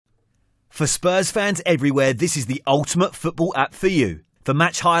For Spurs fans everywhere, this is the ultimate football app for you. For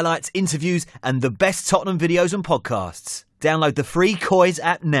match highlights, interviews and the best Tottenham videos and podcasts. Download the free Koiz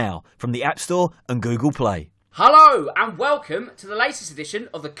app now from the App Store and Google Play. Hello and welcome to the latest edition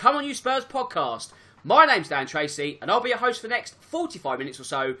of the Come On You Spurs podcast. My name's Dan Tracy and I'll be your host for the next 45 minutes or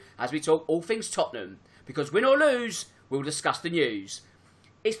so as we talk all things Tottenham. Because win or lose, we'll discuss the news.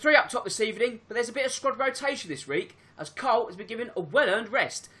 It's 3 up top this evening, but there's a bit of squad rotation this week as Cole has been given a well-earned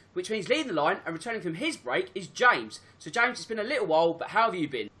rest, which means leading the line and returning from his break is James. So James, it's been a little while, but how have you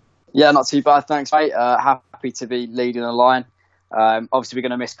been? Yeah, not too bad, thanks mate. Happy to be leading the line. Obviously we're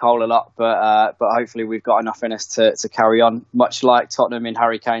going to miss Cole a lot, but hopefully we've got enough in us to carry on. Much like Tottenham in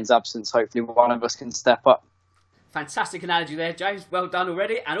Harry Kane's absence, hopefully one of us can step up. Fantastic analogy there, James. Well done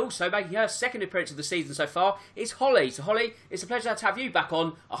already. And also making her second appearance of the season so far is Holly. So Holly, it's a pleasure to have you back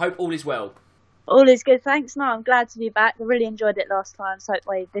on. I hope all is well. All is good, thanks. No, I'm glad to be back. I really enjoyed it last time, so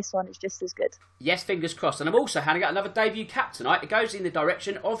hopefully this one is just as good. Yes, fingers crossed. And I'm also handing out another debut cap tonight. It goes in the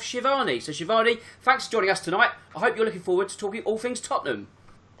direction of Shivani. So Shivani, thanks for joining us tonight. I hope you're looking forward to talking all things Tottenham.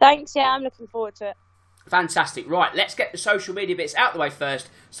 Thanks, yeah, I'm looking forward to it. Fantastic. Right, let's get the social media bits out the way first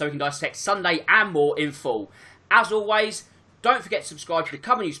so we can dissect Sunday and more in full. As always, don't forget to subscribe to the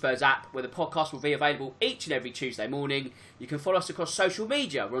Come On You Spurs app, where the podcast will be available each and every Tuesday morning. You can follow us across social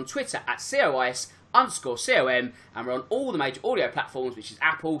media. We're on Twitter at COIS_COM, and we're on all the major audio platforms, which is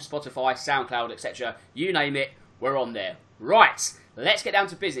Apple, Spotify, SoundCloud, etc. You name it, we're on there. Right, let's get down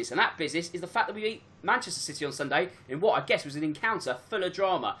to business. And that business is the fact that we beat Manchester City on Sunday in what I guess was an encounter full of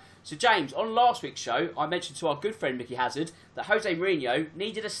drama. So James, on last week's show, I mentioned to our good friend Mickey Hazard that Jose Mourinho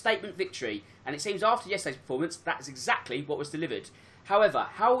needed a statement victory. And it seems after yesterday's performance, that is exactly what was delivered. However,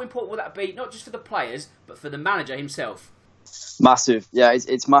 how important will that be, not just for the players, but for the manager himself? Massive. Yeah,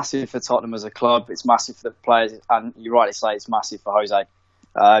 it's massive for Tottenham as a club. It's massive for the players. And you rightly say it's massive for Jose.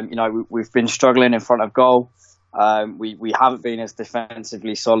 We've been struggling in front of goal. We haven't been as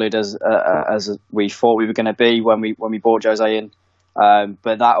defensively solid as we thought we were going to be when we brought Jose in.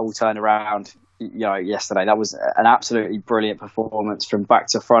 But that all turned around, yesterday. That was an absolutely brilliant performance from back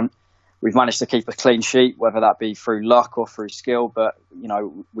to front. We've managed to keep a clean sheet, whether that be through luck or through skill. But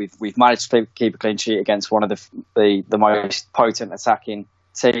we've managed to keep a clean sheet against one of the most potent attacking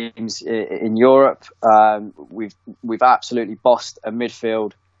teams in Europe. We've absolutely bossed a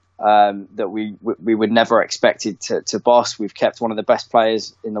midfield that we would never expected to boss. We've kept one of the best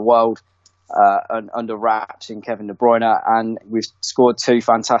players in the world under wraps in Kevin De Bruyne, and we've scored 2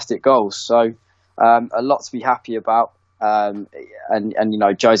 fantastic goals. So a lot to be happy about. And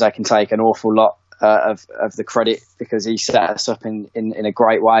Jose can take an awful lot of the credit because he set us up in a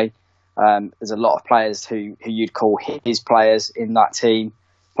great way. There's a lot of players who you'd call his players in that team.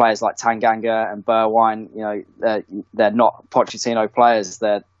 Players like Tanganga and Bergwijn, they're not Pochettino players.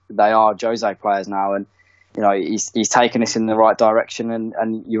 They are Jose players now, and he's taken us in the right direction.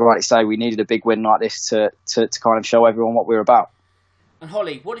 And you're right to say we needed a big win like this to kind of show everyone what we're about. And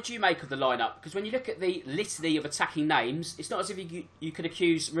Holly, what did you make of the lineup? Because when you look at the litany of attacking names, it's not as if you could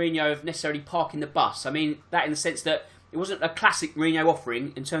accuse Mourinho of necessarily parking the bus. I mean, that in the sense that it wasn't a classic Mourinho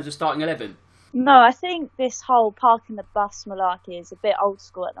offering in terms of starting 11. No, I think this whole parking the bus malarkey is a bit old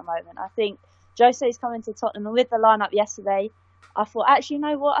school at the moment. I think Jose's coming to Tottenham, and with the lineup yesterday, I thought, actually, you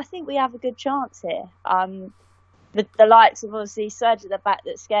know what? I think we have a good chance here. The likes of obviously Serge at the back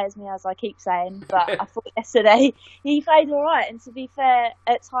that scares me, as I keep saying. But I thought yesterday he played all right. And to be fair,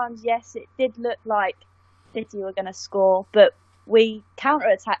 at times, yes, it did look like City were going to score, but we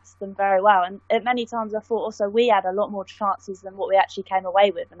counter-attacked them very well. And at many times I thought also we had a lot more chances than what we actually came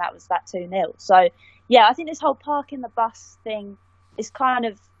away with, and that was that 2-0. So, yeah, I think this whole parking the bus thing is kind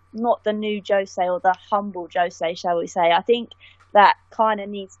of not the new Jose or the humble Jose, shall we say. I think that kind of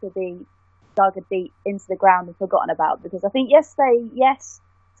needs to be dug a deep into the ground and forgotten about, because I think yesterday, yes,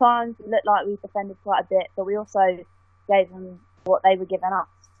 times it looked like we defended quite a bit, but we also gave them what they were giving us.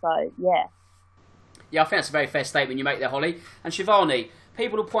 So, yeah. Yeah, I think that's a very fair statement you make there, Holly. And Shivani,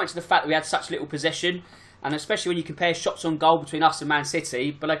 people will point to the fact that we had such little possession, and especially when you compare shots on goal between us and Man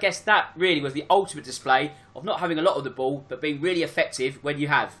City, but I guess that really was the ultimate display of not having a lot of the ball, but being really effective when you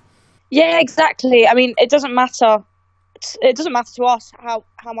have. Yeah, exactly. I mean, it doesn't matter. It doesn't matter to us how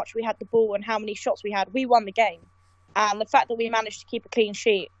much we had the ball and how many shots we had. We won the game. And the fact that we managed to keep a clean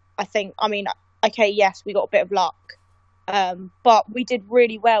sheet, okay, yes, we got a bit of luck. But we did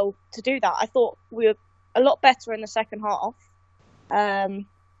really well to do that. I thought we were a lot better in the second half. And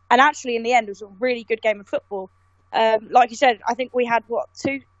actually, in the end, it was a really good game of football. Like you said, I think we had,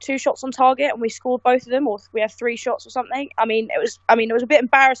 two shots on target and we scored both of them, or we had 3 shots or something. It was a bit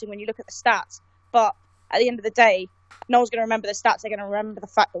embarrassing when you look at the stats. But at the end of the day, no one's going to remember the stats. They're going to remember the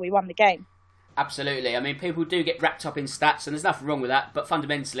fact that we won the game. Absolutely. I mean, people do get wrapped up in stats, and there's nothing wrong with that. But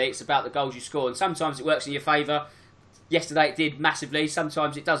fundamentally, it's about the goals you score, and sometimes it works in your favour. Yesterday it did massively.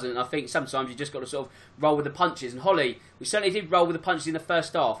 Sometimes it doesn't. And I think sometimes you just got to sort of roll with the punches. And Holly, we certainly did roll with the punches in the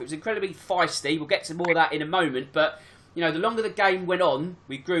first half. It was incredibly feisty. We'll get to more of that in a moment. But you know, the longer the game went on,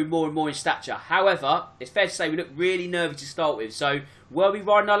 we grew more and more in stature. However, it's fair to say we looked really nervy to start with. So, were we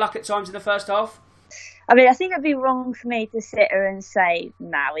riding our luck at times in the first half? I mean, I think it'd be wrong for me to sit here and say,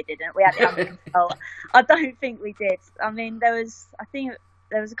 nah, we didn't. We had it under control. I don't think we did. I mean, there was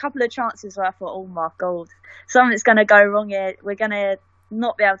a couple of chances where I thought, oh my God, something's going to go wrong here. We're going to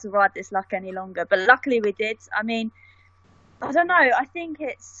not be able to ride this luck any longer. But luckily we did. I mean, I don't know. I think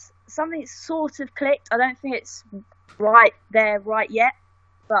it's something sort of clicked. I don't think it's right yet.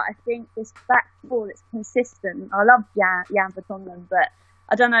 But I think this back four that's consistent. I love Jan Vertonghen, but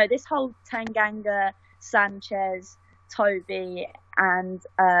I don't know. This whole Tanganga, Sanchez, Toby and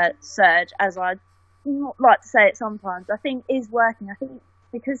Serge, as I like to say it sometimes, I think is working. I think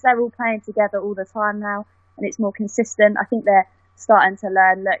because they're all playing together all the time now and it's more consistent, I think they're starting to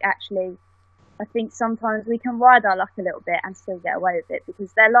learn, look, actually, I think sometimes we can ride our luck a little bit and still get away with it,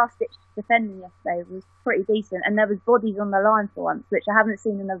 because their last-ditch defending yesterday was pretty decent and there was bodies on the line for once, which I haven't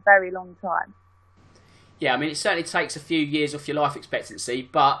seen in a very long time. Yeah, I mean, it certainly takes a few years off your life expectancy,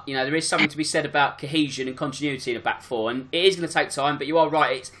 but, you know, there is something to be said about cohesion and continuity in a back four, and it is going to take time, but you are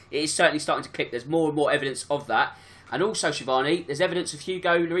right, it is certainly starting to click. There's more and more evidence of that. And also, Shivani, there's evidence of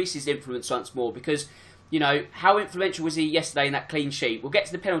Hugo Lloris's influence once more, because, you know, how influential was he yesterday in that clean sheet? We'll get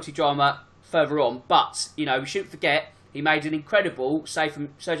to the penalty drama further on, but, you know, we shouldn't forget, he made an incredible save from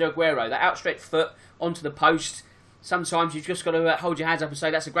Sergio Aguero, that outstretched foot onto the post. Sometimes you've just got to hold your hands up and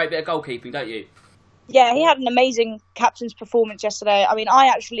say, that's a great bit of goalkeeping, don't you? Yeah, he had an amazing captain's performance yesterday. I mean, I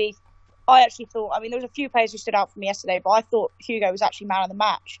actually thought, I mean, there was a few players who stood out for me yesterday, but I thought Hugo was actually man of the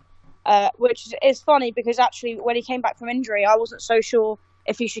match, which is funny because actually when he came back from injury, I wasn't so sure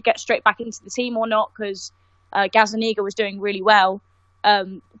if he should get straight back into the team or not, because Gazzaniga was doing really well.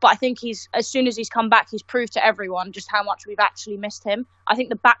 But I think as soon as he's come back, he's proved to everyone just how much we've actually missed him. I think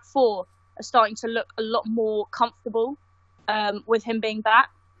the back four are starting to look a lot more comfortable with him being back.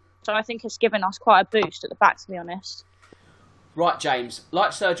 So I think it's given us quite a boost at the back, to be honest. Right, James,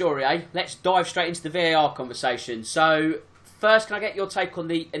 like Serge Aurier, let's dive straight into the VAR conversation. So, first, can I get your take on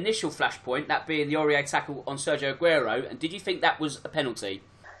the initial flashpoint, that being the Aurier tackle on Sergio Aguero, and did you think that was a penalty?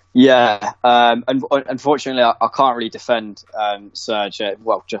 Yeah, unfortunately, I can't really defend Serge.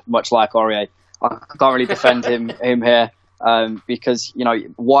 Well, just much like Aurier, I can't really defend him here because, you know,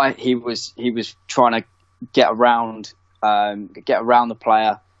 why he was trying to get around the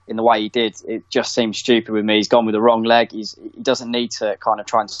player in the way he did, it just seems stupid with me. He's gone with the wrong leg. He doesn't need to kind of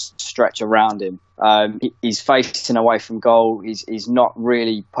try and stretch around him. He's facing away from goal. He's not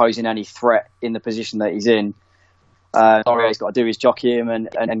really posing any threat in the position that he's in. Aurier's got to do his jockey him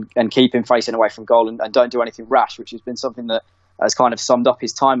and keep him facing away from goal and don't do anything rash, which has been something that has kind of summed up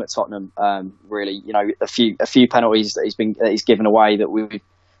his time at Tottenham. Really, you know, a few penalties that he's given away that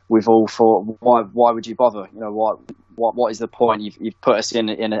we've all thought, why would you bother? You know, what is the point? You've put us in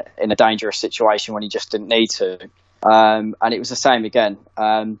a dangerous situation when you just didn't need to. And it was the same again.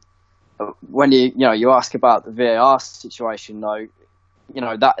 When you ask about the VAR situation, though, you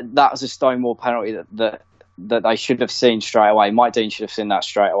know, that was a Stonewall penalty that they should have seen straight away. Mike Dean should have seen that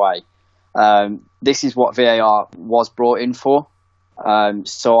straight away. This is what VAR was brought in for.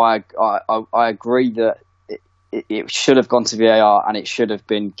 So I agree that it should have gone to VAR and it should have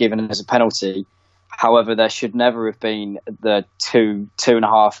been given as a penalty. However, there should never have been the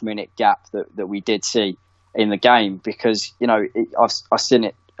 2.5 minute gap that we did see in the game, because, you know, I've seen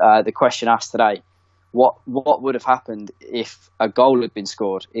it. The question asked today, what would have happened if a goal had been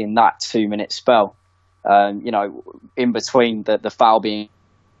scored in that 2 minute spell? You know, in between the foul being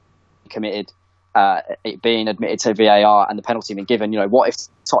committed, it being admitted to VAR and the penalty being given. You know, what if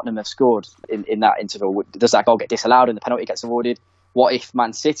Tottenham have scored in that interval? Does that goal get disallowed and the penalty gets awarded? What if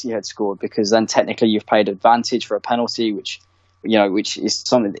Man City had scored? Because then technically you've played advantage for a penalty, which is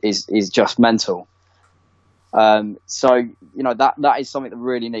something that is just mental. So, you know, that is something that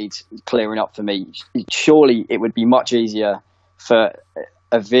really needs clearing up for me. Surely it would be much easier for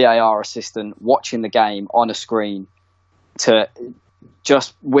a VAR assistant watching the game on a screen to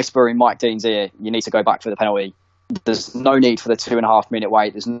just whisper in Mike Dean's ear, you need to go back for the penalty. There's no need for the 2.5 minute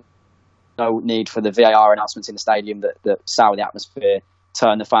wait. There's no need for the VAR announcements in the stadium that sour the atmosphere,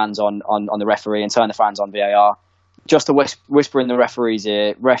 turn the fans on the referee and turn the fans on VAR. Just to whisper in the referee's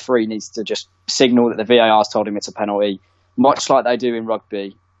ear, referee needs to just signal that the VAR's told him it's a penalty, much like they do in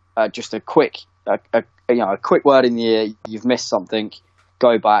rugby. Just a quick a quick word in the ear. You've missed something.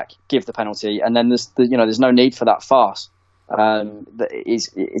 Go back, give the penalty, and then there's no need for that farce.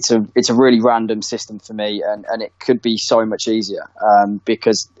 It's a really random system for me, and it could be so much easier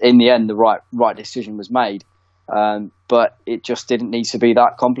because in the end the right decision was made, but it just didn't need to be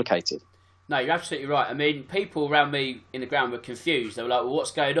that complicated. No, you're absolutely right. I mean, people around me in the ground were confused. They were like, well,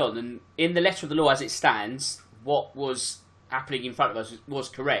 what's going on? And in the letter of the law as it stands, what was happening in front of us was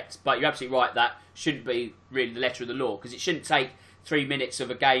correct. But you're absolutely right, that shouldn't be really the letter of the law, because it shouldn't take 3 minutes of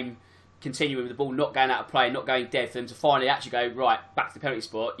a game continuing with the ball not going out of play, not going dead, for them to finally actually go, right, back to the penalty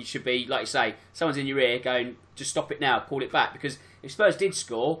spot. You should be, like you say, someone's in your ear going, just stop it now, call it back. Because if Spurs did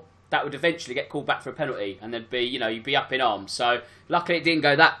score, that would eventually get called back for a penalty, and there'd be, you'd be up in arms. So luckily it didn't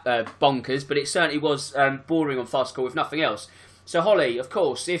go that bonkers, but it certainly was boring on fast score, if nothing else. So Holly, of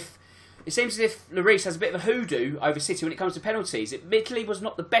course, if it seems as if Lloris has a bit of a hoodoo over City when it comes to penalties. It admittedly was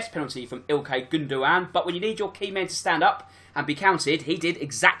not the best penalty from Ilkay Gundogan, but when you need your key men to stand up and be counted, he did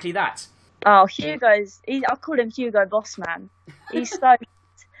exactly that. Oh, I call him Hugo Bossman. He's so...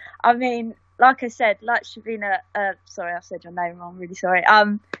 I mean, like I said, like Shavina... sorry, I said your name wrong, I'm really sorry.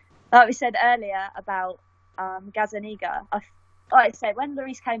 Like we said earlier about Gazzaniga, like I said, when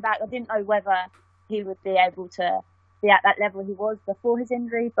Lloris came back, I didn't know whether he would be able to be at that level he was before his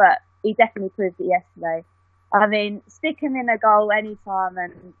injury, but he definitely proved it yesterday. I mean, stick him in a goal anytime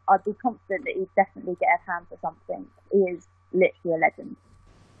and I'd be confident that he'd definitely get a hand for something. He is literally a legend.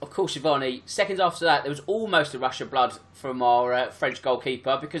 Of course, Shivani, seconds after that, there was almost a rush of blood from our French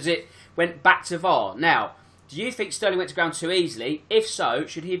goalkeeper because it went back to VAR. Now, do you think Sterling went to ground too easily? If so,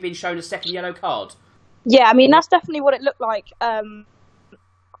 should he have been shown a second yellow card? Yeah, I mean, that's definitely what it looked like.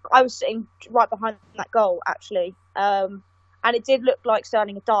 I was sitting right behind that goal, actually. And it did look like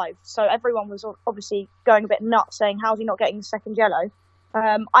Sterling had dived. So everyone was obviously going a bit nuts, saying, how's he not getting the second yellow?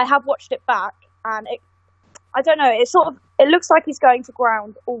 I have watched it back, and I don't know, it looks like he's going to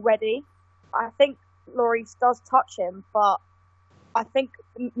ground already. I think Lloris does touch him, but I think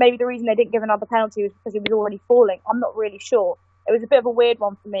maybe the reason they didn't give another penalty was because he was already falling. I'm not really sure. It was a bit of a weird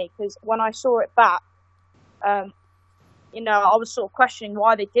one for me, because when I saw it back, I was sort of questioning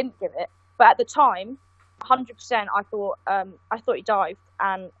why they didn't give it. But at the time, 100%, I thought he dived,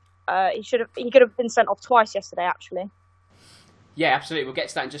 and he could have been sent off twice yesterday, actually. Yeah, absolutely. We'll get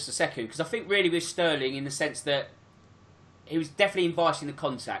to that in just a second, because I think really with Sterling, in the sense that he was definitely inviting the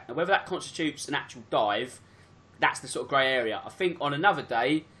contact. Now, whether that constitutes an actual dive, that's the sort of grey area. I think on another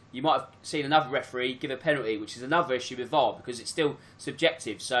day, you might have seen another referee give a penalty, which is another issue with VAR, because it's still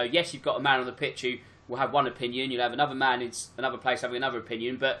subjective. So yes, you've got a man on the pitch who will have one opinion, you'll have another man in another place having another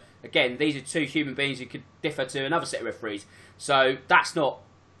opinion, but again, these are two human beings who could differ to another set of referees. So that's not,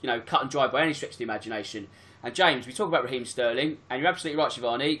 cut and dry by any stretch of the imagination. And James, we talk about Raheem Sterling, and you're absolutely right,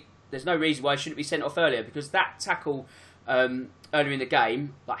 Shivani, there's no reason why he shouldn't be sent off earlier, because that tackle earlier in the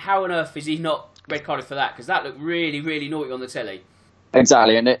game, like, how on earth is he not red carded for that? Because that looked really, really naughty on the telly.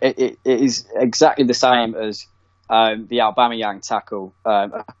 Exactly, and it is exactly the same as the Aubameyang tackle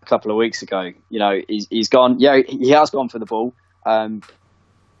a couple of weeks ago. He's gone. Yeah, he has gone for the ball,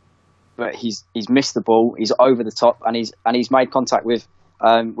 but he's missed the ball. He's over the top, and he's made contact with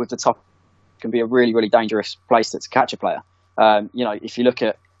the top. It can be a really, really dangerous place to catch a player. If you look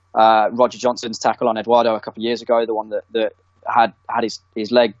at Roger Johnson's tackle on Eduardo a couple of years ago, the one that had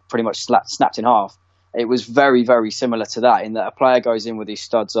his leg pretty much snapped in half. It was very, very similar to that, in that a player goes in with his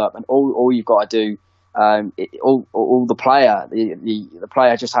studs up, and all you've got to do, the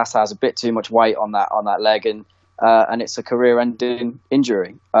player just has to have a bit too much weight on that leg, and it's a career-ending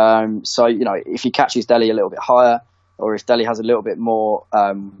injury. So if he catches Dele a little bit higher, or if Dele has a little bit more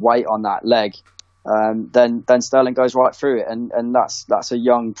weight on that leg, then Sterling goes right through it, and that's a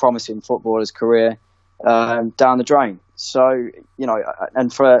young, promising footballer's career down the drain. So,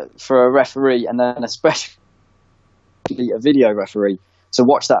 and for a referee, and then especially a video referee, to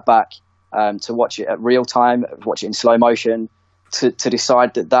watch that back, to watch it at real time, watch it in slow motion, to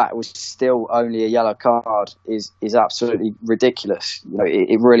decide that was still only a yellow card is absolutely ridiculous.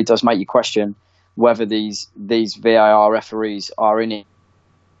 It really does make you question whether these VAR referees are in it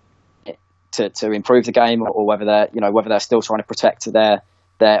to improve the game, or whether they're still trying to protect their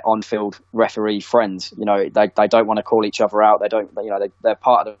on-field referee friends. They don't want to call each other out. They're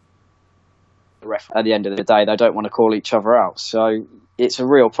part of the ref. At the end of the day, they don't want to call each other out. So it's a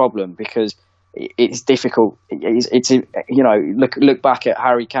real problem, because it's difficult. Look back at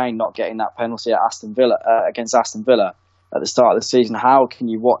Harry Kane not getting that penalty at Aston Villa against Aston Villa at the start of the season. How can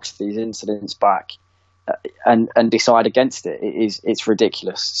you watch these incidents back and decide against it? It's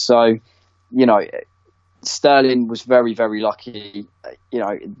ridiculous. So Sterling was very, very lucky. You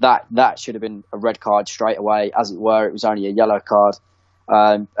know, that should have been a red card straight away. As it were, it was only a yellow card.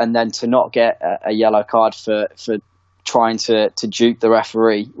 And then to not get a yellow card for trying to dupe the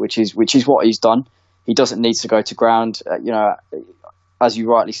referee, which is what he's done. He doesn't need to go to ground. You know, as you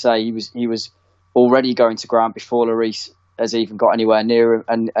rightly say, he was already going to ground before Lloris has even got anywhere near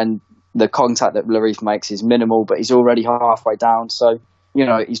him, and the contact that Lloris makes is minimal, but he's already halfway down. So, you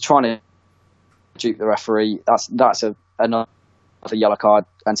know, he's trying to dupe the referee. That's another yellow card,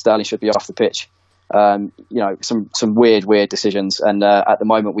 and Sterling should be off the pitch. You know, some weird decisions, and at the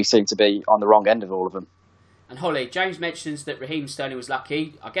moment we seem to be on the wrong end of all of them. And Holly, James mentions that Raheem Sterling was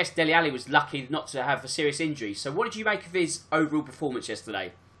lucky. I guess Dele Alli was lucky not to have a serious injury. So what did you make of his overall performance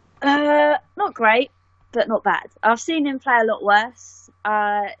yesterday? Not great, but not bad. I've seen him play a lot worse.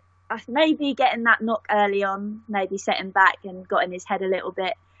 Maybe getting that knock early on, maybe set him back and got in his head a little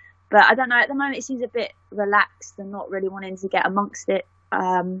bit. But I don't know, at the moment it seems a bit relaxed and not really wanting to get amongst it.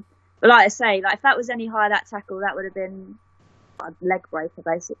 But like I say, if that was any higher, that tackle, that would have been a leg breaker,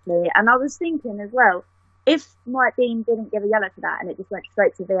 basically. And I was thinking as well, if Mike Dean didn't give a yellow for that and it just went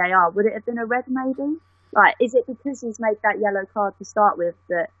straight to VAR, would it have been a red maybe? Is it because he's made that yellow card to start with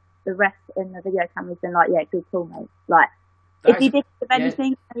that the ref in the video camera's been like, yeah, good call, mate? If he did give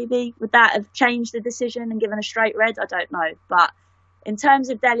anything, maybe, would that have changed the decision and given a straight red? I don't know. But in terms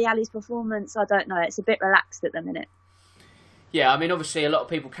of Dele Alli's performance, I don't know. It's a bit relaxed at the minute. Yeah, I mean, obviously a lot of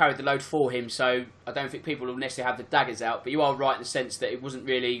people carried the load for him, so I don't think people will necessarily have the daggers out. But you are right in the sense that it wasn't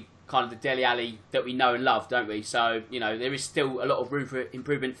really kind of the Dele Alli that we know and love, don't we? So, you know, there is still a lot of room for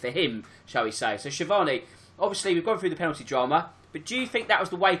improvement for him, shall we say. So, Shivani, obviously we've gone through the penalty drama, but do you think that was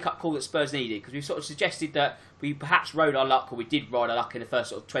the wake-up call that Spurs needed? Because we've sort of suggested that we perhaps rode our luck, or we did ride our luck in the first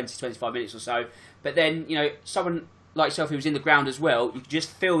sort of 20, 25 minutes or so. But then, you know, someone like yourself who was in the ground as well, you just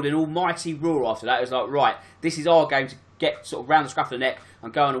filled an almighty roar after that. It was like, right, this is our game to get sort of round the scruff of the neck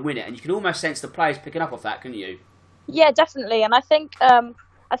and go on and win it. And you can almost sense the players picking up off that, couldn't you? Yeah, definitely. And I think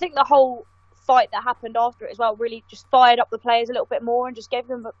the whole fight that happened after it as well really just fired up the players a little bit more and just gave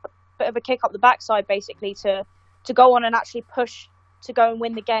them a bit of a kick up the backside, basically, to go on and actually push to go and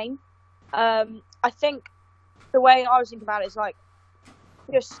win the game. I think the way I was thinking about it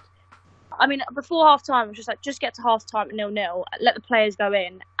is before half time, it was just get to half time at 0-0, let the players go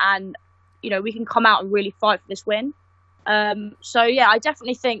in, and, you know, we can come out and really fight for this win. So yeah, I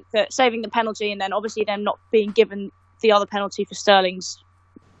definitely think that saving the penalty and then obviously them not being given the other penalty for Sterling's,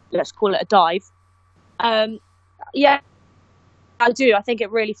 let's call it a dive. Yeah, I do. I think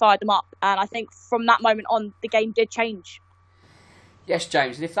it really fired them up, and I think from that moment on, the game did change. Yes,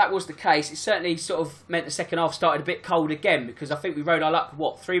 James, and if that was the case, it certainly sort of meant the second half started a bit cold again, because I think we rode our luck,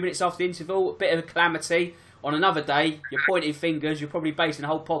 3 minutes after the interval, a bit of a calamity. On another day, you're pointing fingers, you're probably basing a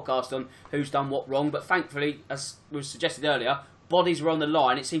whole podcast on who's done what wrong, but thankfully, as was suggested earlier, bodies were on the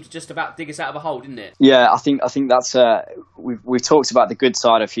line. It seemed to just about dig us out of a hole, didn't it? Yeah, I think that's we've talked about the good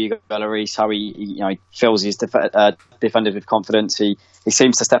side of Hugo Lloris, how he fills his defenders with confidence. He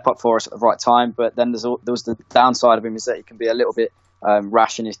seems to step up for us at the right time, but then there was the downside of him is that he can be a little bit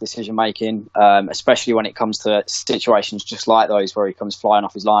rash in his decision making, especially when it comes to situations just like those where he comes flying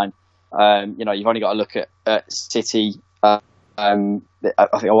off his line. You've only got to look at City. I think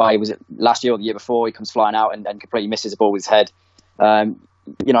away, was it last year or the year before? He comes flying out and completely misses the ball with his head.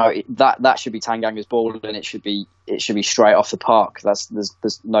 That should be Tanganga's ball, and it should be straight off the park. There's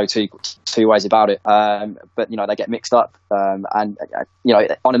no two ways about it. But they get mixed up, and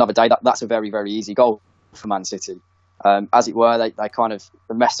on another day that's a very, very easy goal for Man City. As it were, they kind of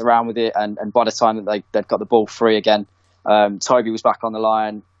messed around with it, and by the time that they'd got the ball free again, Toby was back on the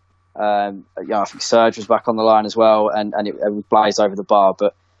line. I think Serge was back on the line as well, and it blazed over the bar.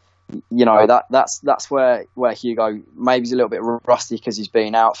 But that's where Hugo maybe he's a little bit rusty because he's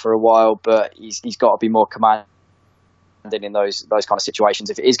been out for a while, but he's got to be more commanding in those kind of situations.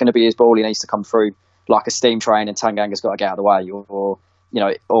 If it is going to be his ball, he needs to come through like a steam train, and Tanganga's got to get out of the way,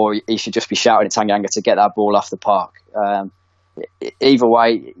 or he should just be shouting at Tanganga to get that ball off the park. Either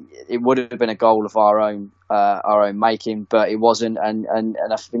way, it would have been a goal of our own making, but it wasn't. And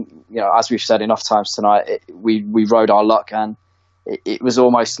I think as we've said enough times tonight, we rode our luck, and it was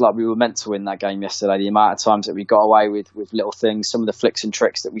almost like we were meant to win that game yesterday. The amount of times that we got away with little things, some of the flicks and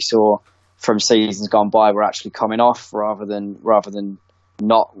tricks that we saw from seasons gone by were actually coming off rather than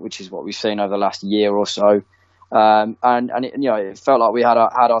not, which is what we've seen over the last year or so. It felt like we had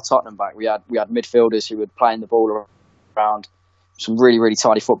our Tottenham back. We had midfielders who were playing the ball around, some really, really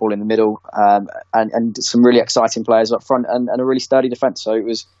tidy football in the middle, and some really exciting players up front, and a really sturdy defence. So it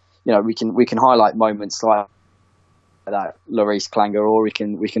was, we can highlight moments like that Lloris clanger, or we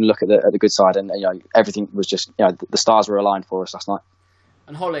can look at the good side, and everything was just the stars were aligned for us last night.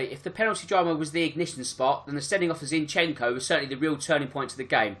 And Holly, if the penalty drama was the ignition spot, then the sending off of Zinchenko was certainly the real turning point of the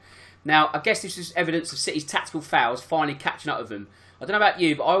game. Now, I guess this is evidence of City's tactical fouls finally catching up with them. I don't know about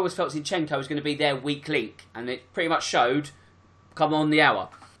you, but I always felt Zinchenko was going to be their weak link, and it pretty much showed come on the hour.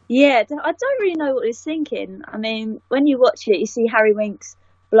 Yeah, I don't really know what he was thinking. I mean, when you watch it, you see Harry Winks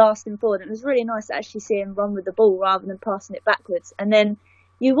blasting forward, and it was really nice to actually see him run with the ball rather than passing it backwards. And then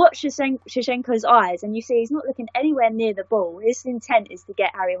you watch Shevchenko's eyes, and you see he's not looking anywhere near the ball. His intent is to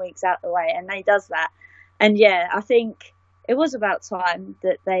get Harry Winks out of the way, and he does that. And yeah, I think it was about time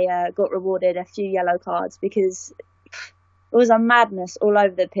that they got rewarded a few yellow cards, because it was a madness all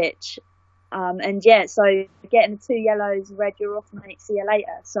over the pitch. And yeah, so getting the 2 yellows, red, you're off, mate, see you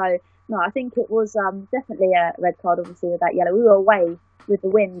later. So, no, I think it was definitely a red card, obviously, with that yellow. We were away with the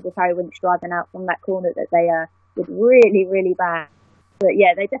wind with Harry Winks driving out from that corner that they did really, really bad. But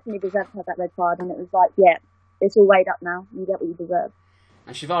yeah, they definitely deserved to have that red card, and it was like, yeah, it's all weighed up now. You get what you deserve.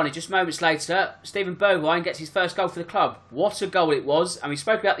 And Shivani, just moments later, Steven Bergwijn gets his first goal for the club. What a goal it was, and we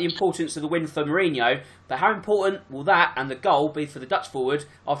spoke about the importance of the win for Mourinho, but how important will that and the goal be for the Dutch forward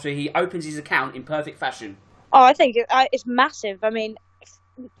after he opens his account in perfect fashion? Oh, I think it's massive. I mean,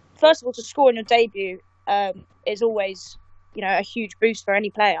 first of all, to score in your debut is always, a huge boost for any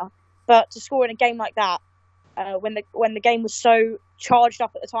player. But to score in a game like that, when the game was so charged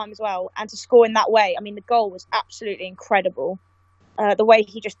up at the time as well, and to score in that way, I mean, the goal was absolutely incredible. The way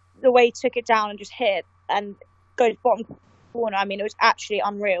he took it down and just hit it and goes bottom corner, I mean, it was actually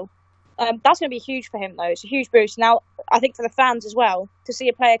unreal. That's going to be huge for him, though. It's a huge boost. Now, I think for the fans as well, to see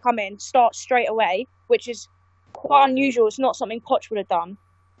a player come in, start straight away, which is quite unusual. It's not something Poch would have done,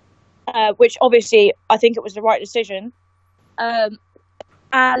 which obviously I think it was the right decision. And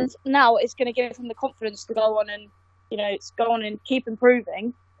now it's going to give him the confidence to go on and keep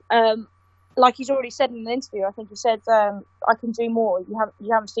improving. Like he's already said in an interview, I think he said, I can do more. You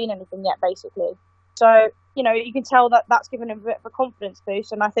haven't seen anything yet, basically. So, you can tell that that's given him a bit of a confidence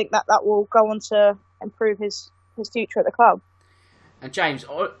boost, and I think that will go on to improve his future at the club. And James,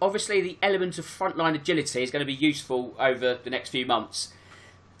 obviously the element of frontline agility is going to be useful over the next few months.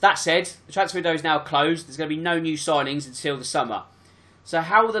 That said, the transfer window is now closed. There's going to be no new signings until the summer. So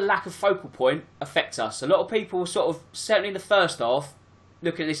how will the lack of focal point affect us? A lot of people sort of, certainly in the first half,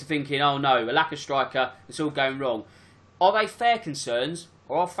 looking at this and thinking, oh no, a lack of striker, it's all going wrong. Are they fair concerns,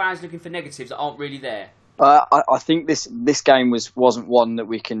 or are fans looking for negatives that aren't really there? I think this game wasn't one that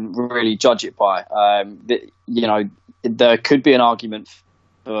we can really judge it by. There could be an argument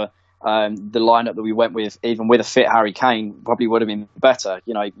for the lineup that we went with, even with a fit Harry Kane, probably would have been better.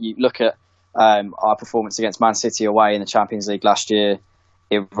 You look at our performance against Man City away in the Champions League last year.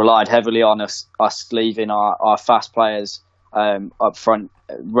 It relied heavily on us leaving our fast players up front,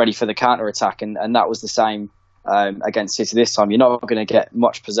 ready for the counter-attack, and that was the same against City this time. You're not going to get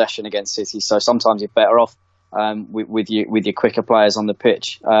much possession against City, so sometimes you're better off with your quicker players on the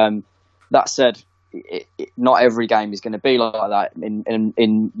pitch. That said, not every game is going to be like that.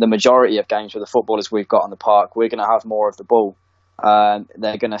 In the majority of games with the footballers we've got on the park, we're going to have more of the ball.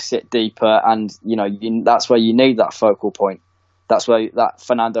 They're going to sit deeper, and that's where you need that focal point. That's where that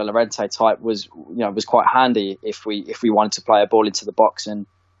Fernando Llorente type was quite handy if we wanted to play a ball into the box and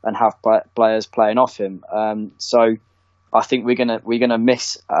have players playing off him. So I think we're gonna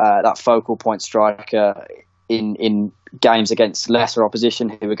miss that focal point striker in games against lesser opposition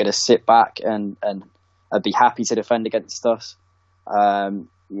who are going to sit back and be happy to defend against us. I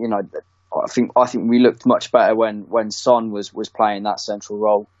think we looked much better when Son was playing that central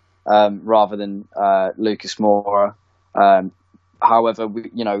role rather than Lucas Moura. However,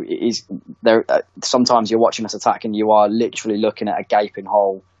 it is there. Sometimes you're watching us attack, and you are literally looking at a gaping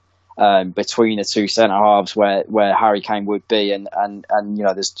hole between the two centre halves where Harry Kane would be, and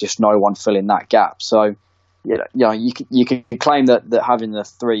there's just no one filling that gap. So, you can claim that having the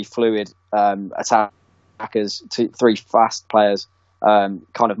 3 fluid attackers, 3 fast players, kind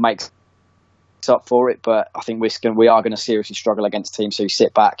of makes up for it. But I think we are going to seriously struggle against teams who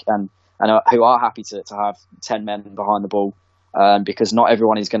sit back and who are happy to have 10 men behind the ball. Because not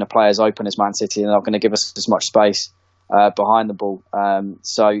everyone is going to play as open as Man City, and they're not going to give us as much space behind the ball.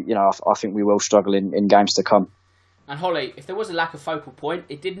 So, I think we will struggle in games to come. And Holly, if there was a lack of focal point,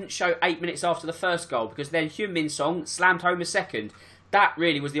 it didn't show 8 minutes after the first goal, because then Heung-min Son slammed home a second. That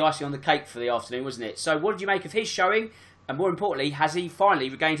really was the icing on the cake for the afternoon, wasn't it? So what did you make of his showing? And more importantly, has he finally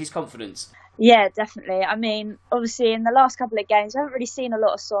regained his confidence? Yeah, definitely. I mean, obviously, in the last couple of games, we haven't really seen a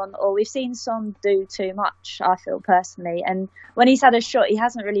lot of Son, or we've seen Son do too much, I feel, personally. And when he's had a shot, he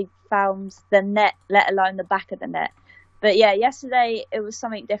hasn't really found the net, let alone the back of the net. But yeah, yesterday it was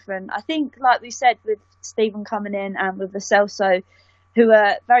something different. I think, like we said, with Stephen coming in and with Lo Celso, who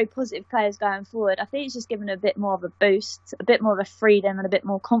are very positive players going forward, I think it's just given a bit more of a boost, a bit more of a freedom and a bit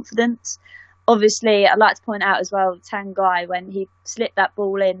more confidence. Obviously, I'd like to point out as well, Tanguy, when he slipped that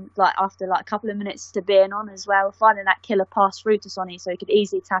ball in after a couple of minutes to being on as well, finding that killer pass through to Sonny so he could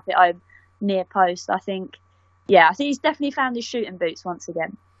easily tap it home near post. I think he's definitely found his shooting boots once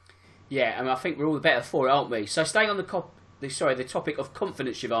again. Yeah, and I think we're all the better for it, aren't we? So staying on the topic of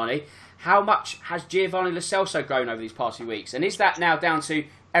confidence, Giovanni, how much has Giovanni Lo Celso grown over these past few weeks? And is that now down to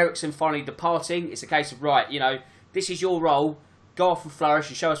Eriksen finally departing? It's a case of, right, this is your role, go off and flourish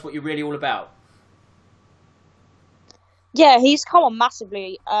and show us what you're really all about. Yeah, he's come on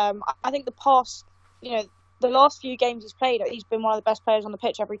massively. I think the last few games he's played, he's been one of the best players on the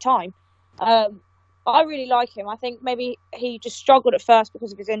pitch every time. I really like him. I think maybe he just struggled at first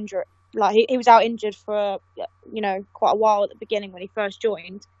because of his injury. Like he was out injured for quite a while at the beginning when he first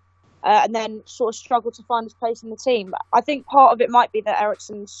joined, and then sort of struggled to find his place in the team. I think part of it might be that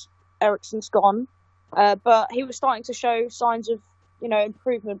Eriksen's gone, but he was starting to show signs of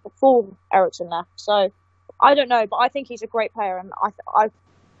improvement before Eriksen left. So I don't know, but I think he's a great player, and I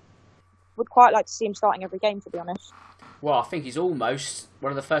would quite like to see him starting every game, to be honest. Well, I think he's almost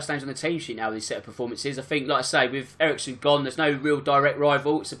one of the first names on the team sheet now with these set of performances. I think, like I say, with Eriksen gone, there's no real direct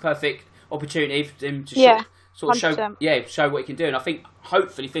rival. It's a perfect opportunity for him to sort of show what he can do. And I think,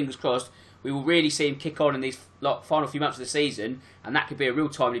 hopefully, fingers crossed, we will really see him kick on in these final few months of the season, and that could be a real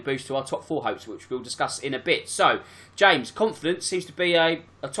timely boost to our top four hopes, which we'll discuss in a bit. So, James, confidence seems to be a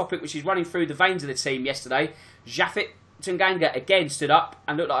topic which is running through the veins of the team yesterday. Japhet Tanganga again stood up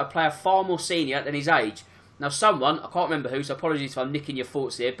and looked like a player far more senior than his age. Now, someone, I can't remember who, so apologies if I'm nicking your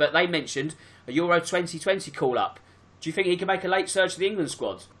thoughts here, but they mentioned a Euro 2020 call-up. Do you think he can make a late surge to the England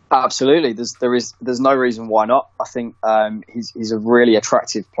squad? Absolutely. There's no reason why not. I think he's a really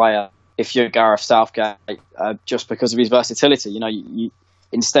attractive player. If you're Gareth Southgate, just because of his versatility, you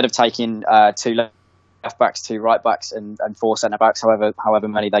instead of taking two left backs, two right backs, and four centre backs, however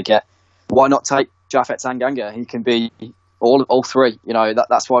many they get, why not take Japhet Tanganga? He can be all three.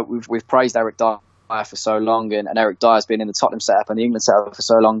 That's why we've praised Eric Dyer for so long, and Eric Dyer's been in the Tottenham setup and the England setup for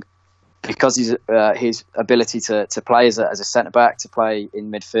so long because his ability to play as a centre back, to play in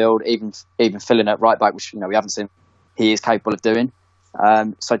midfield, even filling at right back, which we haven't seen he is capable of doing.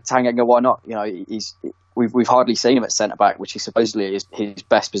 So Tanganga, why not? We've hardly seen him at centre back, which is supposedly his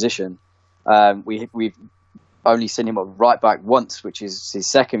best position. We've only seen him at right back once, which is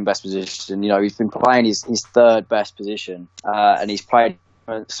his second best position. He's been playing his third best position, and he's played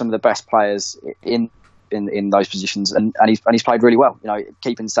some of the best players in those positions, and he's played really well.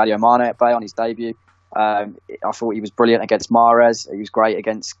 Keeping Sadio Mane at bay on his debut. I thought he was brilliant against Mahrez. He was great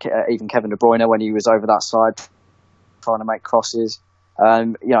against even Kevin De Bruyne when he was over that side trying to make crosses.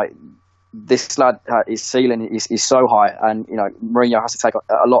 This lad, his ceiling is so high, and Mourinho has to take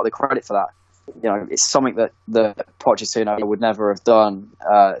a lot of the credit for that. It's something that Pochettino would never have done,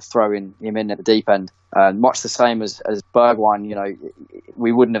 throwing him in at the deep end. Much the same as Bergwijn.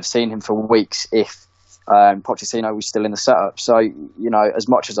 We wouldn't have seen him for weeks if Pochettino was still in the setup. So as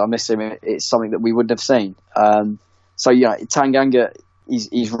much as I miss him, it's something that we wouldn't have seen. Tanganga,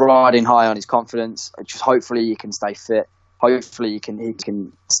 he's riding high on his confidence. Just hopefully he can stay fit. Hopefully he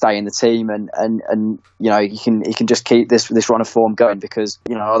can stay in the team, and he can just keep this run of form going, because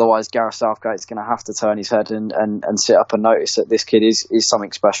otherwise Gareth Southgate's going to have to turn his head and sit up and notice that this kid is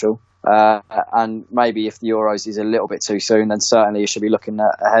something special. And maybe if the Euros is a little bit too soon, then certainly you should be looking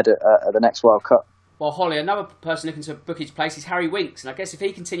ahead at the next World Cup. Well, Holly, another person looking to book his place is Harry Winks, and I guess if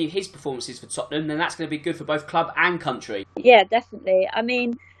he continues his performances for Tottenham, then that's going to be good for both club and country. Yeah, definitely. I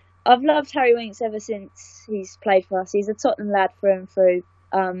mean, I've loved Harry Winks ever since he's played for us. He's a Tottenham lad through and through.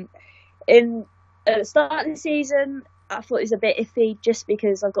 At the start of the season, I thought it was a bit iffy just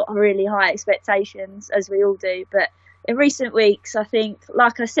because I've got really high expectations, as we all do. But in recent weeks, I think,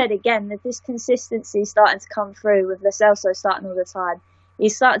 like I said again, that this consistency is starting to come through with Lo Celso starting all the time.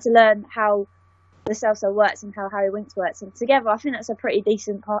 He's starting to learn how Lo Celso works and how Harry Winks works, and together I think that's a pretty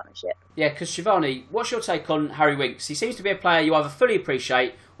decent partnership. Yeah, because Shivani, what's your take on Harry Winks? He seems to be a player you either fully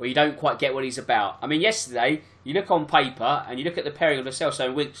appreciate or you don't quite get what he's about. I mean, yesterday, you look on paper and you look at the pairing of Lo Celso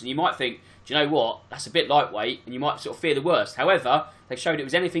and Winks, and you might think, do you know what, that's a bit lightweight, and you might sort of fear the worst. However, they showed it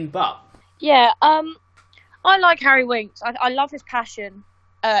was anything but. Yeah, I like Harry Winks. I love his passion.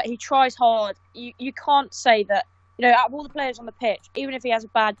 He tries hard. You can't say that, out of all the players on the pitch, even if he has a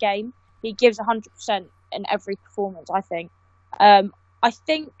bad game, he gives 100% in every performance, I think. I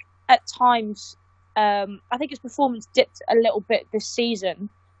think at times, I think his performance dipped a little bit this season,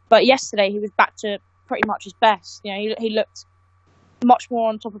 but yesterday he was back to pretty much his best. You know, he looked much more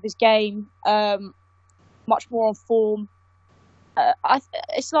on top of his game, much more on form.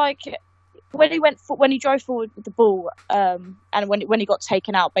 It's like when he drove forward with the ball, and when he got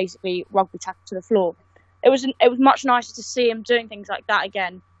taken out, basically rugby tackle to the floor. It was much nicer to see him doing things like that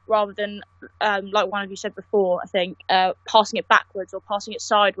again, rather than like one of you said before. I think passing it backwards or passing it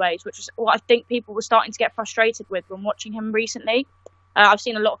sideways, which is what I think people were starting to get frustrated with when watching him recently. I've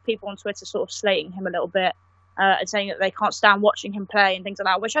seen a lot of people on Twitter sort of slating him a little bit and saying that they can't stand watching him play and things like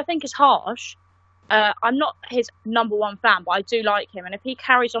that, which I think is harsh. I'm not his number one fan, but I do like him. And if he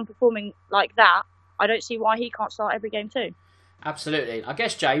carries on performing like that, I don't see why he can't start every game too. Absolutely. I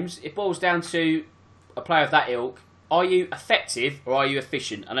guess, James, it boils down to a player of that ilk. Are you effective or are you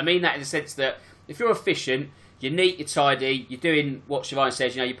efficient? And I mean that in the sense that if you're efficient, you're neat, you're tidy, you're doing what Siobhan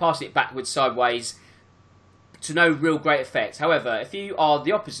says, you're passing it backwards, sideways, to no real great effect. However, if you are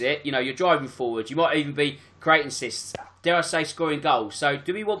the opposite, you're driving forward, you might even be creating assists, dare I say, scoring goals. So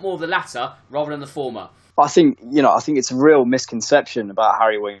do we want more of the latter rather than the former? I think it's a real misconception about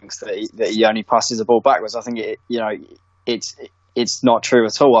Harry Winks that he only passes the ball backwards. I think it's not true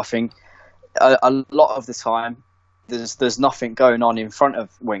at all. I think a lot of the time there's nothing going on in front of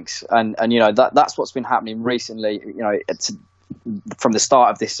Winks, and that's what's been happening recently. From the start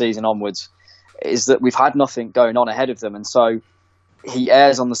of this season onwards, is that we've had nothing going on ahead of them, and so he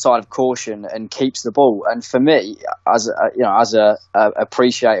errs on the side of caution and keeps the ball. And for me, as a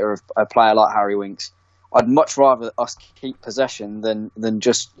appreciator of a player like Harry Winks, I'd much rather us keep possession than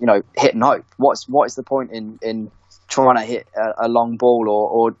just hit and hope. What is the point in trying to hit a long ball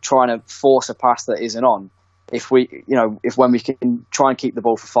or trying to force a pass that isn't on? If when we can try and keep the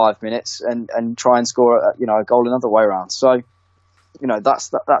ball for 5 minutes and try and score a goal another way around. So that's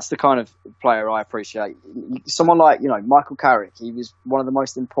the kind of player I appreciate. Someone like Michael Carrick. He was one of the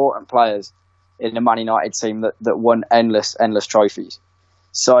most important players in the Man United team that won endless trophies.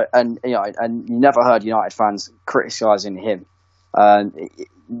 So and you never heard United fans criticising him.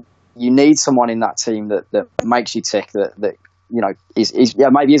 You need someone in that team that makes you tick. That is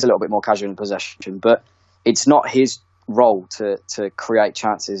maybe is a little bit more casual in possession, but it's not his role to create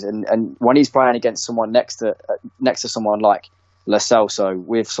chances. And when he's playing against someone next to someone like Lo Celso,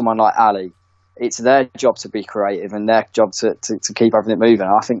 with someone like Ali, it's their job to be creative and their job to keep everything moving.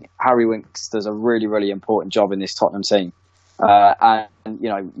 I think Harry Winks does a really, really important job in this Tottenham team. And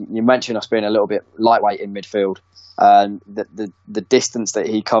you mentioned us being a little bit lightweight in midfield. The distance that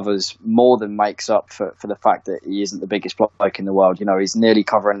he covers more than makes up for the fact that he isn't the biggest bloke in the world. He's nearly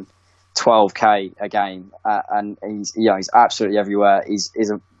covering 12k a game, and he's absolutely everywhere. He's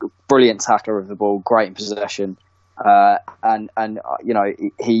a brilliant tackler of the ball, great in possession.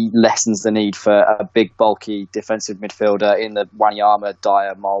 He lessens the need for a big, bulky defensive midfielder in the Wanyama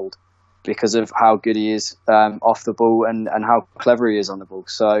Dyer mould because of how good he is off the ball and how clever he is on the ball.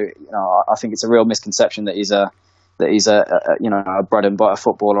 So I think it's a real misconception that he's a bread and butter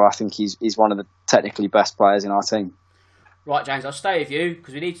footballer. I think he's one of the technically best players in our team. Right, James, I'll stay with you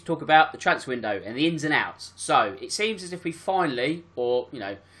because we need to talk about the transfer window and the ins and outs. So it seems as if we finally,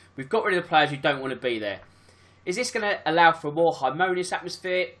 we've got rid of the players who don't want to be there. Is this going to allow for a more harmonious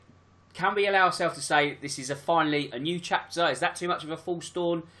atmosphere? Can we allow ourselves to say this is finally a new chapter? Is that too much of a false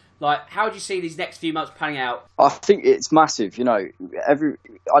dawn? How do you see these next few months panning out? I think it's massive.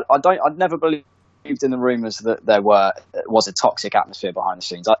 I'd never believed in the rumours that there was a toxic atmosphere behind the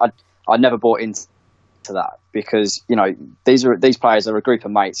scenes. I never bought into that because these players are a group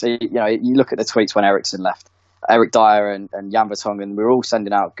of mates. You look at the tweets when Eriksen left. Eric Dyer and Jan Vertonghen, we were all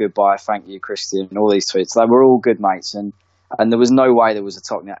sending out goodbye, thank you, Christian, and all these tweets. They were all good mates, and there was no way there was a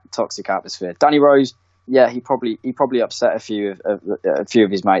toxic atmosphere. Danny Rose, yeah, he probably upset a few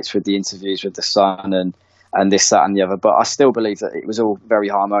of his mates with the interviews with the Sun and this, that, and the other. But I still believe that it was all very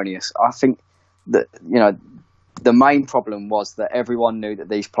harmonious. I think that the main problem was that everyone knew that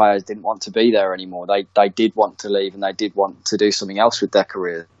these players didn't want to be there anymore. They did want to leave and they did want to do something else with their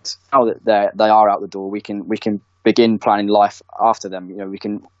careers. Now that they are out the door, we can begin planning life after them. We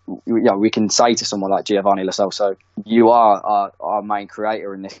can say to someone like Giovanni Lo Celso, you are our main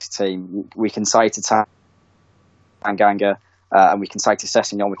creator in this team. We can say to Tanganga and we can say to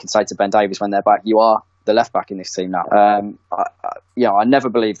Sessegnon, we can say to Ben Davies when they're back, you are the left back in this team now. I never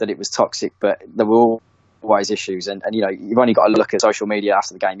believed that it was toxic, but there were always issues, and you've only got to look at social media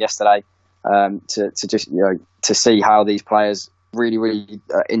after the game yesterday to see how these players really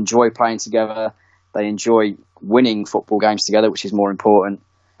enjoy playing together. They enjoy winning football games together, which is more important,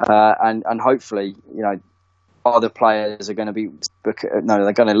 and hopefully other players are going to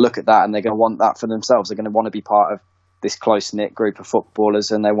they're going to look at that and they're going to want that for themselves. They're going to want to be part of this close-knit group of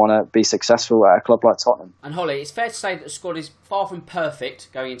footballers, and they want to be successful at a club like Tottenham. And Holly, it's fair to say that the squad is far from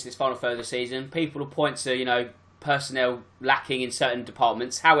perfect going into this final third of the season. People will point to, personnel lacking in certain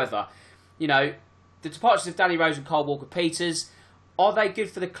departments. However, the departures of Danny Rose and Kyle Walker-Peters, are they good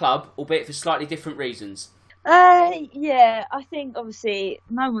for the club, albeit for slightly different reasons? Yeah, I think obviously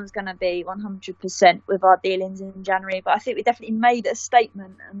no one's going to be 100% with our dealings in January, but I think we definitely made a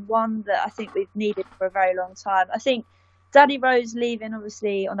statement, and one that I think we've needed for a very long time. I think Danny Rose leaving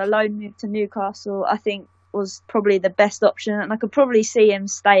obviously on a loan move to Newcastle, I think was probably the best option, and I could probably see him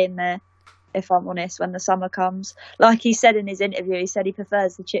staying there, if I'm honest, when the summer comes. Like he said in his interview, he said he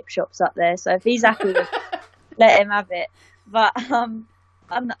prefers the chip shops up there, so if he's happy with it, let him have it. But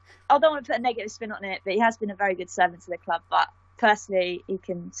I don't want to put a negative spin on it, but he has been a very good servant to the club. But personally, he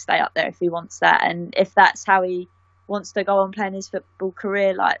can stay up there if he wants that. And if that's how he wants to go on playing his football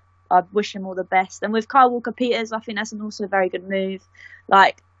career, I wish him all the best. And with Kyle Walker-Peters, I think that's also a very good move.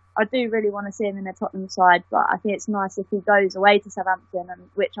 I do really want to see him in the Tottenham side, but I think it's nice if he goes away to Southampton,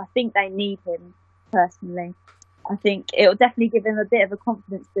 which I think they need him, personally. I think it'll definitely give him a bit of a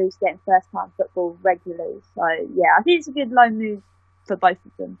confidence boost getting first-time football regularly. So, yeah, I think it's a good loan move for both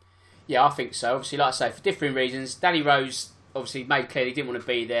of them. Yeah, I think so. Obviously, like I say, for differing reasons. Danny Rose obviously made clear he didn't want to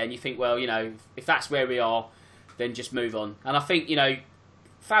be there, and you think, well, if that's where we are, then just move on. And I think,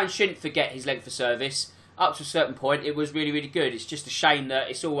 fans shouldn't forget his length of service. Up to a certain point, it was really, really good. It's just a shame that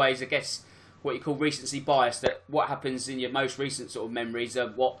it's always, I guess, what you call recency bias, that what happens in your most recent sort of memories are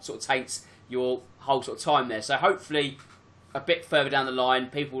what sort of taints your whole sort of time there. So hopefully, a bit further down the line,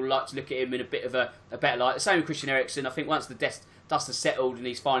 people will like to look at him in a bit of a better light. The same with Christian Eriksen. I think once the dust has settled and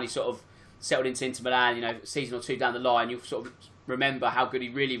he's finally sort of settled into Inter Milan, a season or two down the line, you'll sort of remember how good he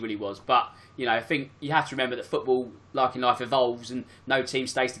really, really was. But, I think you have to remember that football, like in life, evolves and no team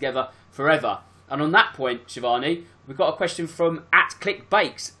stays together forever. And on that point, Shivani, we've got a question from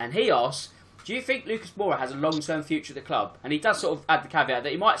 @ClickBakes, and he asks, do you think Lucas Moura has a long-term future at the club? And he does sort of add the caveat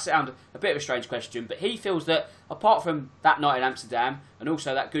that it might sound a bit of a strange question, but he feels that apart from that night in Amsterdam and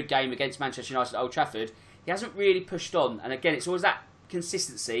also that good game against Manchester United at Old Trafford, he hasn't really pushed on. And again, it's always that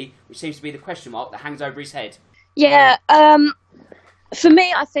consistency which seems to be the question mark that hangs over his head. Yeah, for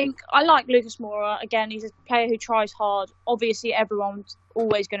me, I think I like Lucas Moura. Again, he's a player who tries hard. Obviously, everyone's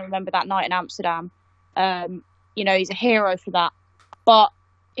always going to remember that night in Amsterdam. He's a hero for that. But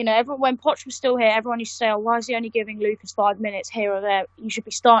everyone, when Poch was still here, everyone used to say, why is he only giving Lucas 5 minutes here or there? You should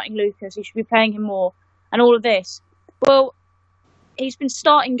be starting Lucas. You should be playing him more. And all of this. Well, he's been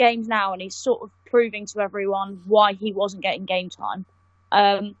starting games now, and he's sort of proving to everyone why he wasn't getting game time.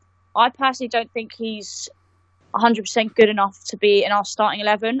 I personally don't think he's 100% good enough to be in our starting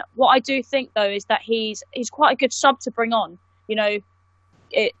 11. What I do think, though, is that he's quite a good sub to bring on.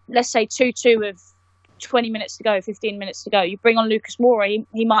 Let's say 2-2 with 20 minutes to go, 15 minutes to go. You bring on Lucas Moura,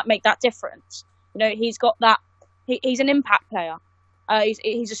 he might make that difference. He's got that. He's an impact player.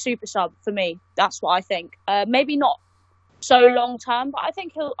 He's a super sub for me. That's what I think. Maybe not so long term, but I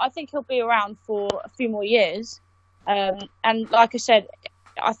think he'll be around for a few more years. And like I said,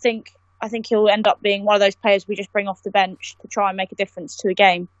 I think he'll end up being one of those players we just bring off the bench to try and make a difference to a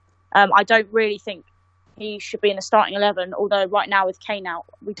game. I don't really think he should be in the starting 11. Although right now with Kane out,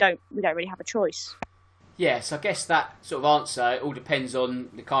 we don't really have a choice. Yes, I guess that sort of answer, it all depends on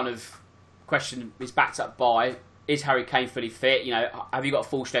the kind of question is backed up by, is Harry Kane fully fit? Have you got a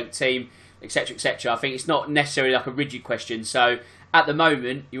full strength team, etc., etc. I think it's not necessarily like a rigid question. So at the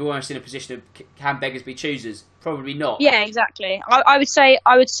moment, you're almost in a position of can beggars be choosers? Probably not. Yeah, exactly. I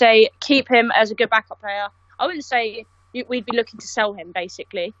would say keep him as a good backup player. I wouldn't say we'd be looking to sell him.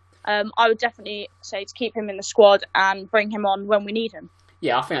 Basically, I would definitely say to keep him in the squad and bring him on when we need him.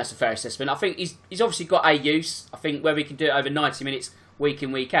 Yeah, I think that's a fair assessment. I think he's obviously got a use. I think whether he can do it over 90 minutes week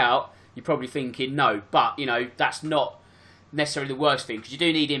in, week out, you're probably thinking no. But, that's not necessarily the worst thing, because you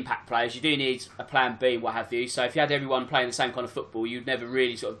do need impact players. You do need a plan B and what have you. So if you had everyone playing the same kind of football, you'd never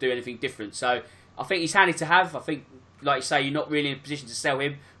really sort of do anything different. So I think he's handy to have. I think, like you say, you're not really in a position to sell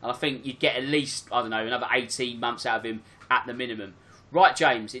him. And I think you'd get at least, another 18 months out of him at the minimum. Right,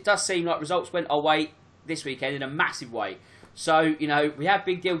 James, it does seem like results went our way this weekend in a massive way. So, we have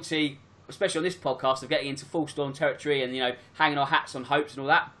been guilty, especially on this podcast, of getting into full storm territory and, hanging our hats on hopes and all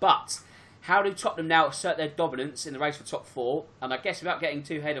that. But how do Tottenham now assert their dominance in the race for top four? And I guess without getting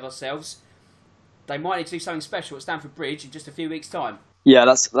too ahead of ourselves, they might need to do something special at Stamford Bridge in just a few weeks' time. Yeah,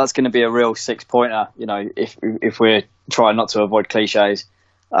 that's going to be a real 6-pointer, if we're trying not to avoid cliches.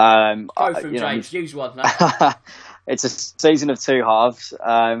 Go for him, James. Use one. No? It's a season of two halves,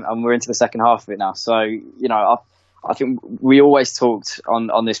 and we're into the second half of it now. So, I think we always talked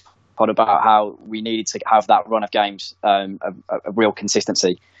on this pod about how we needed to have that run of games, a real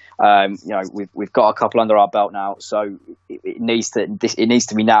consistency. We've got a couple under our belt now, so it needs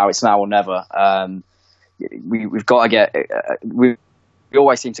to be now. It's now or never. We've got to get. We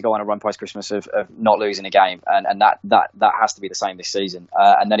always seem to go on a run post Christmas of not losing a game, and that has to be the same this season.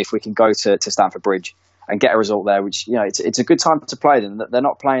 And then if we can go to Stamford Bridge and get a result there, which it's a good time to play them. They're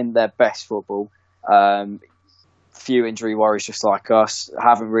not playing their best football. Few injury worries, just like us.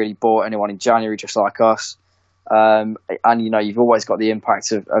 Haven't really bought anyone in January, just like us. And you've always got the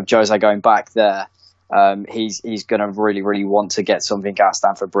impact of Jose going back there. He's going to really, really want to get something at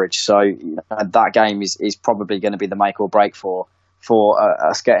Stamford Bridge. So that game is probably going to be the make or break for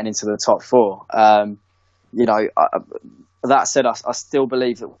us getting into the top four. That said, I still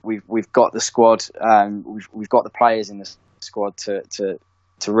believe that we've got the squad. We've got the players in the squad to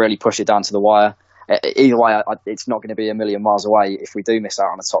really push it down to the wire. Either way, it's not going to be a million miles away if we do miss out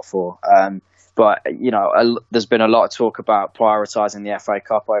on the top four. But there's been a lot of talk about prioritising the FA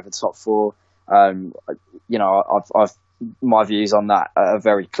Cup over the top four. I've my views on that are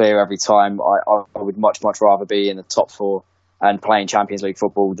very clear every time. I would much rather be in the top four and playing Champions League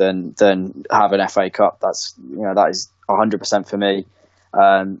football than have an FA Cup. That is 100% for me.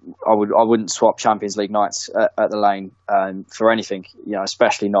 I wouldn't swap Champions League nights at the Lane for anything,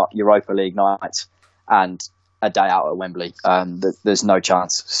 especially not Europa League nights and a day out at Wembley. There's no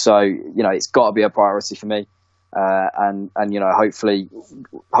chance. So it's got to be a priority for me. And hopefully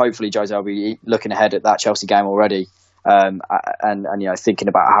Jose will be looking ahead at that Chelsea game already, and thinking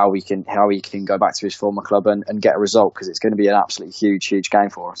about how he can go back to his former club and get a result, because it's going to be an absolutely huge game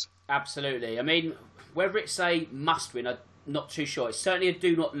for us. Absolutely. I mean, whether it's a must win, I'm not too sure. It's certainly a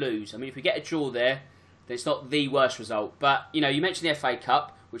do not lose. I mean, if we get a draw there, then it's not the worst result. But you mentioned the FA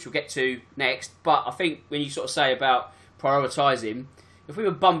Cup, which we'll get to next. But I think when you sort of say about prioritising, if we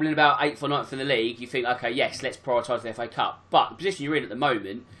were bumbling about 8th or 9th in the league, you think, okay, yes, let's prioritise the FA Cup. But the position you're in at the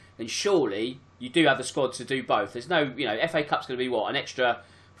moment, then surely you do have the squad to do both. There's no, FA Cup's going to be an extra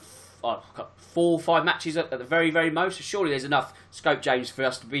 4 or 5 matches at the very, very most. So surely there's enough scope, James, for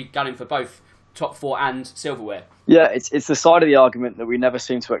us to be gunning for both top 4 and silverware. Yeah, it's the side of the argument that we never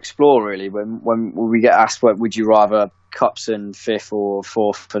seem to explore, really. When we get asked, would you rather cups and 5th or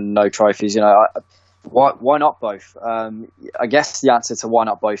 4th and no trophies? Why not both? I guess the answer to why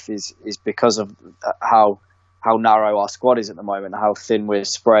not both is because of how narrow our squad is at the moment, how thin we're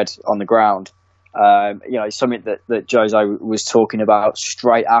spread on the ground. Something that Jose was talking about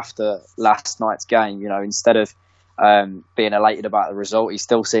straight after last night's game. Instead of being elated about the result, he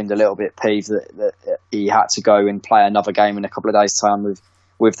still seemed a little bit peeved that he had to go and play another game in a couple of days' time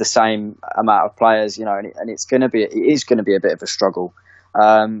with the same amount of players. And it is going to be a bit of a struggle.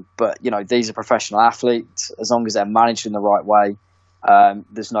 But these are professional athletes. As long as they're managed in the right way,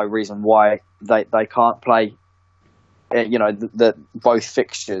 there's no reason why they can't play. The both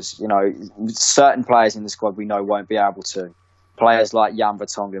fixtures. Certain players in the squad we know won't be able to. Players like Jan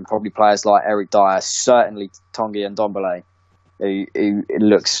Vertonghen, probably players like Eric Dyer, certainly Tanguy Ndombele, who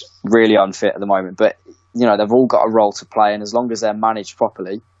looks really unfit at the moment. But they've all got a role to play, and as long as they're managed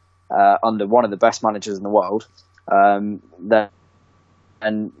properly under one of the best managers in the world,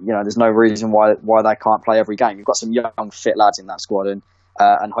 there's no reason why they can't play every game. You've got some young, fit lads in that squad, and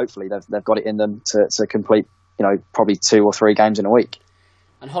hopefully they've got it in them to complete, probably 2 or 3 games in a week.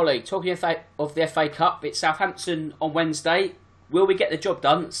 And Holly, talking of the FA Cup, it's Southampton on Wednesday. Will we get the job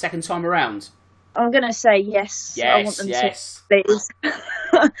done second time around? I'm going to say yes. I want them to, please.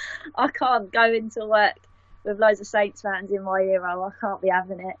 I can't go into work with loads of Saints fans in my euro. I can't be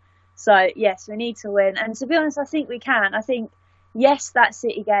having it. So, yes, we need to win. And to be honest, I think we can. I think, yes, that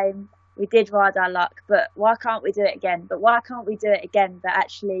City game, we did ride our luck, but why can't we do it again? But why can't we do it again, but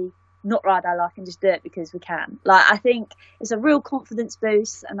actually not ride our luck and just do it because we can? I think it's a real confidence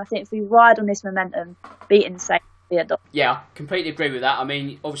boost, and I think if we ride on this momentum, beating Saints, yeah, I completely agree with that. I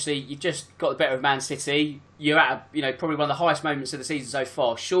mean, obviously, you've just got the better of Man City. You're at probably one of the highest moments of the season so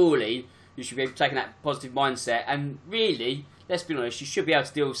far. Surely you should be able to take that positive mindset, and really, let's be honest, you should be able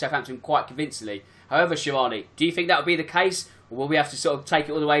to deal with Southampton quite convincingly. However, Shivani, do you think that will be the case, or will we have to sort of take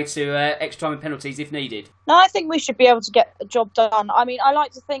it all the way to extra time and penalties if needed? No, I think we should be able to get the job done. I mean, I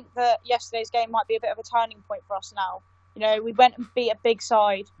like to think that yesterday's game might be a bit of a turning point for us now. We went and beat a big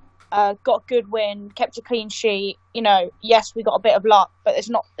side, got a good win, kept a clean sheet. Yes, we got a bit of luck, but it's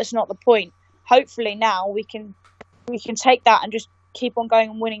not the point. Hopefully now we can take that and just keep on going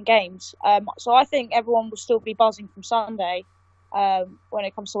and winning games. So I think everyone will still be buzzing from Sunday when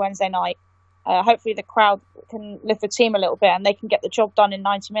it comes to Wednesday night. Hopefully the crowd can lift the team a little bit and they can get the job done in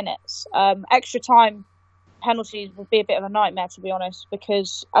 90 minutes. Extra time penalties would be a bit of a nightmare, to be honest,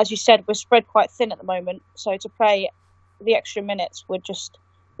 because, as you said, we're spread quite thin at the moment. So to play the extra minutes would just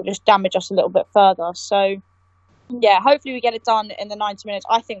damage us a little bit further. So, yeah, hopefully we get it done in the 90 minutes.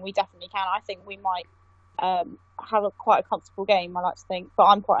 I think we definitely can. I think we might have quite a comfortable game, I like to think, but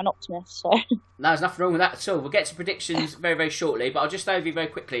I'm quite an optimist. So No, there's nothing wrong with that at all. We'll get to predictions very, very shortly, but I'll just overview very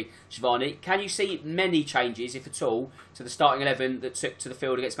quickly, Shivani. Can you see many changes, if at all, to the starting 11 that took to the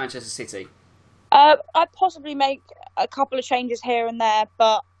field against Manchester City? I'd possibly make a couple of changes here and there,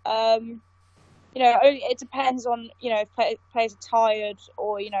 but it depends on if players are tired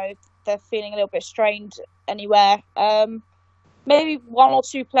or if they're feeling a little bit strained anywhere. Maybe one or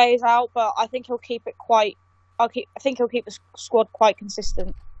two players out, but I think he'll keep it I think he'll keep the squad quite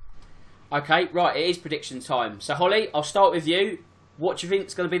consistent. Okay, right, it is prediction time. So, Holly, I'll start with you. What do you think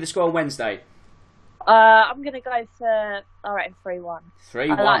is going to be the score on Wednesday? I'm going to go for, I reckon, 3-1.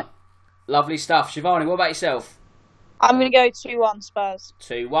 3-1. Lovely stuff. Shivani, what about yourself? I'm going to go 2-1 Spurs.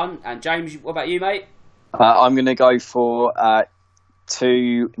 2-1. And James, what about you, mate? I'm going to go for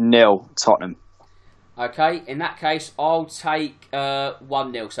 2-0 Tottenham. Okay, in that case, I'll take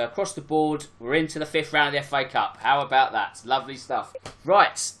 1-0. So across the board, we're into the 5th round of the FA Cup. How about that? Lovely stuff.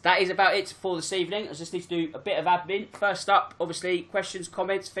 Right, that is about it for this evening. I just need to do a bit of admin. First up, obviously, questions,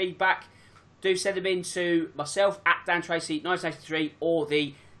 comments, feedback. Do send them in to myself at DanTracy1983 or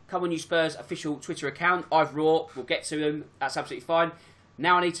the Come On You Spurs official Twitter account. I've Raw. We'll get to them. That's absolutely fine.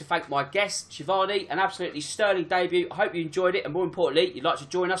 Now I need to thank my guest, Shivani. An absolutely sterling debut. I hope you enjoyed it, and more importantly, you'd like to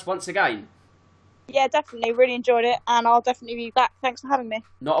join us once again. Yeah, definitely. Really enjoyed it, and I'll definitely be back. Thanks for having me.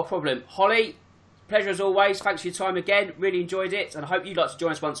 Not a problem. Holly, pleasure as always. Thanks for your time again. Really enjoyed it, and I hope you'd like to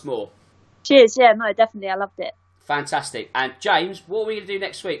join us once more. Cheers, yeah, no, definitely, I loved it. Fantastic. And James, what are we going to do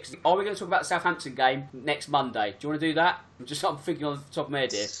next week? Are we going to talk about the Southampton game next Monday? Do you want to do that? I'm thinking on the top of my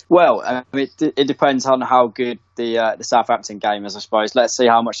head here. Well, it depends on how good the Southampton game is, I suppose. Let's see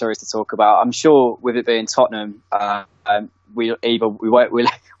how much there is to talk about. I'm sure with it being Tottenham, we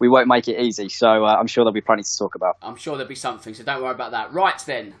won't make it easy. So I'm sure there'll be plenty to talk about. I'm sure there'll be something, so don't worry about that. Right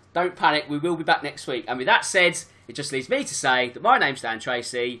then, don't panic. We will be back next week. And with that said, it just leaves me to say that my name's Dan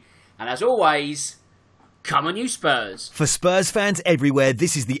Tracy, and as always, come on you Spurs. For Spurs fans everywhere,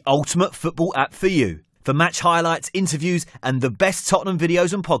 this is the ultimate football app for you. For match highlights, interviews, and the best Tottenham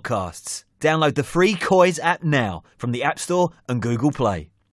videos and podcasts. Download the free Koi's app now from the App Store and Google Play.